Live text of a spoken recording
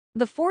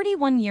The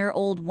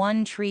 41-year-old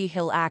One Tree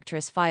Hill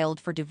actress filed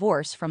for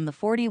divorce from the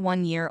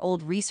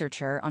 41-year-old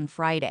researcher on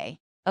Friday,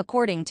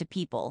 according to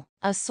People.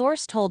 A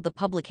source told the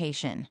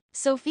publication.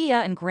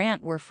 Sophia and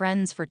Grant were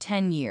friends for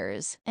 10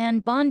 years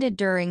and bonded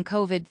during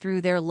COVID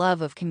through their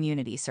love of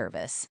community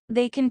service.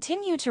 They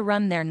continue to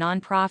run their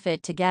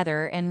nonprofit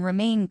together and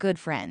remain good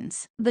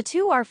friends. The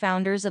two are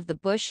founders of the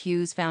Bush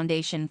Hughes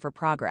Foundation for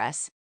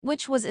Progress,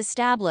 which was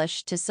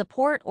established to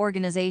support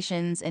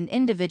organizations and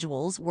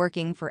individuals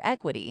working for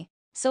equity,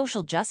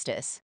 social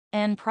justice,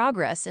 and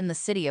progress in the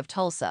city of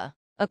Tulsa.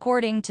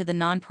 According to the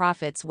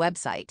nonprofit's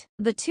website,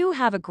 the two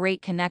have a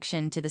great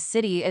connection to the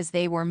city as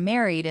they were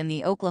married in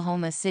the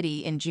Oklahoma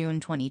City in June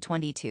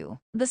 2022.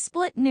 The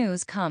split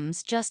news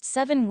comes just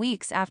 7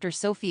 weeks after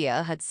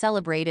Sophia had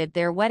celebrated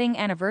their wedding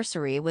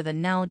anniversary with a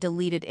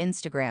now-deleted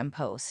Instagram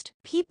post.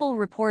 People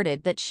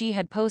reported that she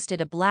had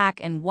posted a black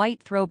and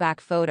white throwback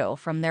photo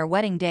from their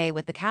wedding day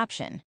with the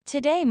caption,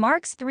 "Today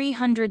marks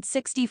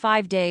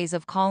 365 days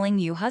of calling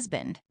you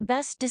husband.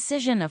 Best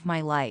decision of my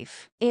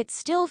life. It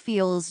still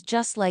feels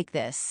just like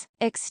this.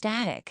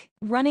 Ecstatic.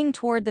 Running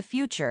toward the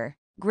future.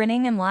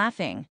 Grinning and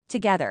laughing.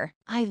 Together.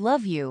 I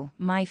love you,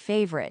 my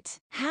favorite.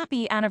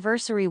 Happy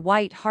anniversary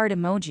white heart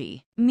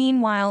emoji."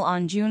 Meanwhile,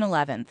 on June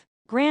 11th,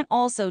 Grant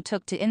also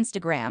took to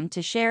Instagram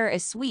to share a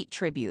sweet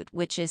tribute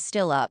which is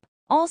still up,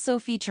 also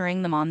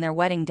featuring them on their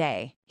wedding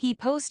day. He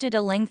posted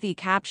a lengthy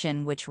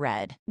caption which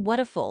read, "What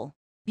a full,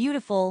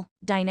 beautiful,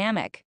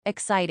 dynamic,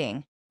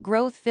 exciting,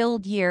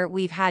 growth-filled year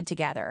we've had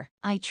together.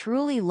 I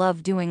truly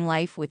love doing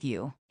life with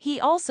you." He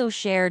also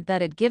shared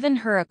that had given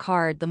her a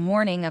card the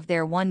morning of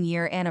their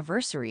 1-year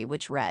anniversary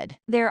which read,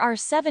 "There are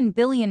 7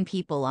 billion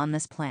people on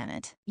this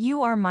planet.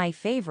 You are my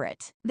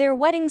favorite." Their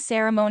wedding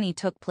ceremony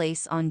took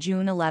place on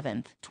June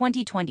 11th,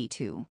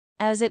 2022.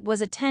 As it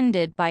was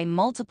attended by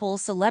multiple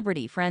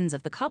celebrity friends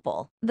of the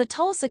couple. The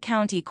Tulsa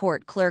County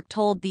Court clerk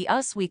told the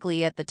Us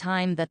Weekly at the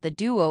time that the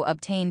duo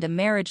obtained a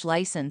marriage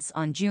license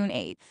on June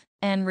 8th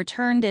and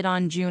returned it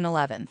on June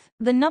 11th.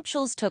 The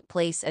nuptials took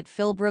place at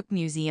Philbrook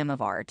Museum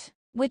of Art,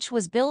 which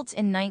was built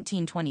in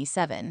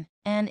 1927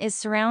 and is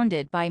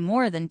surrounded by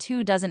more than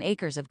 24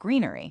 acres of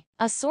greenery.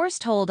 A source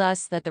told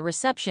us that the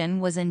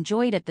reception was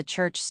enjoyed at the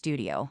church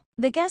studio.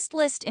 The guest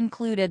list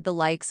included the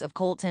likes of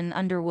Colton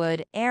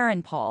Underwood,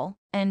 Aaron Paul,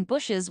 and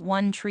Bush's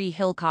One Tree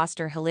Hill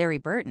coster Hilary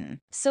Burton.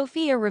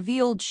 Sophia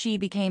revealed she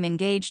became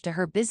engaged to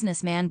her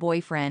businessman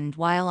boyfriend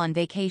while on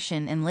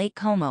vacation in Lake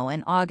Como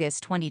in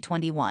August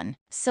 2021.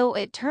 So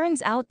it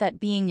turns out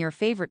that being your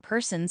favorite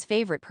person's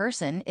favorite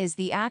person is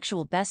the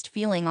actual best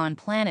feeling on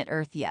planet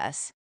Earth,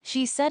 yes,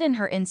 she said in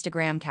her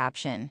Instagram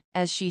caption,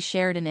 as she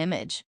shared an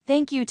image.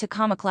 "Thank you to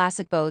Comma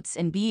Classic Boats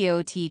and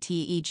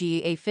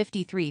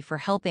BOTTEGA53 for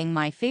helping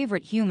my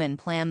favorite human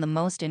plan the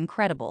most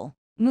incredible,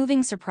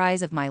 moving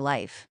surprise of my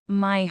life.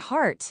 My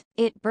heart,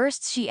 it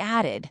bursts," she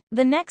added.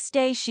 The next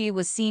day she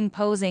was seen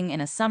posing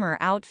in a summer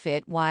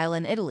outfit while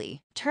in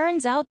Italy.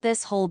 "Turns out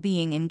this whole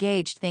being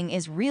engaged thing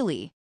is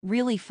really,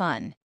 really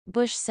fun,"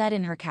 Bush said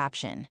in her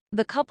caption.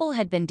 The couple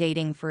had been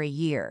dating for a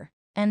year,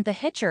 and the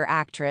Hitcher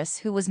actress,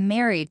 who was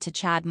married to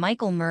Chad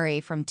Michael Murray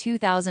from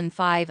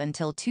 2005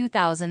 until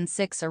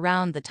 2006,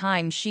 around the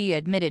time she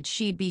admitted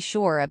she'd be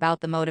sure about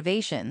the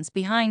motivations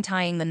behind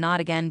tying the knot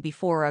again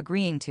before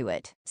agreeing to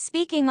it.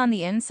 Speaking on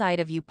the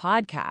Inside of You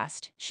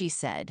podcast, she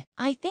said,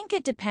 "I think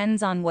it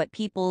depends on what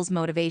people's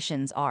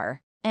motivations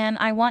are, and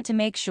I want to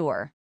make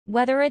sure,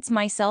 whether it's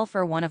myself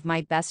or one of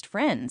my best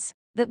friends,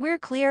 that we're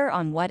clear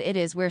on what it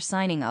is we're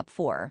signing up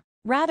for,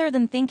 rather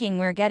than thinking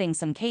we're getting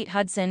some Kate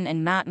Hudson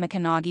and Matt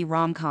McConaughey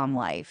rom-com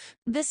life.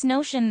 This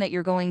notion that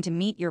you're going to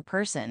meet your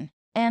person,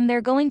 and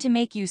they're going to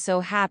make you so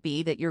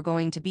happy that you're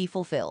going to be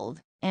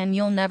fulfilled, and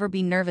you'll never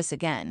be nervous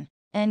again,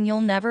 and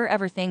you'll never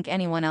ever think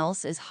anyone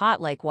else is hot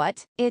like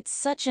what? It's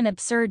such an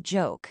absurd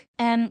joke."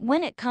 And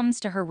when it comes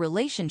to her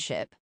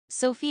relationship,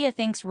 Sophia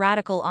thinks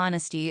radical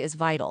honesty is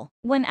vital.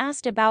 When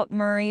asked about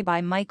Murray by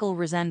Michael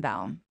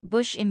Rosenbaum,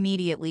 Bush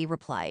immediately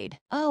replied,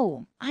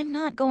 "Oh, I'm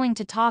not going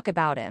to talk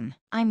about him.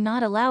 I'm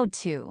not allowed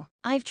to.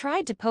 I've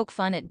tried to poke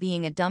fun at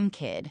being a dumb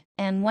kid,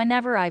 and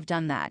whenever I've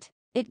done that,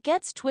 it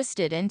gets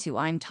twisted into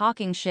I'm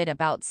talking shit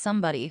about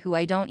somebody who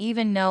I don't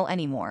even know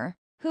anymore,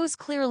 who's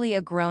clearly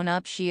a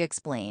grown-up," she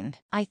explained.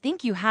 "I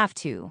think you have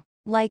to,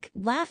 like,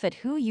 laugh at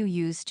who you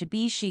used to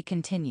be," she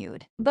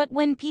continued. "But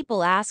when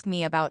people ask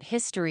me about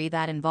history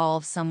that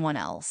involves someone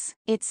else,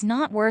 it's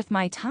not worth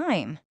my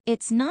time.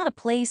 It's not a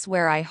place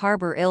where I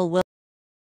harbor ill will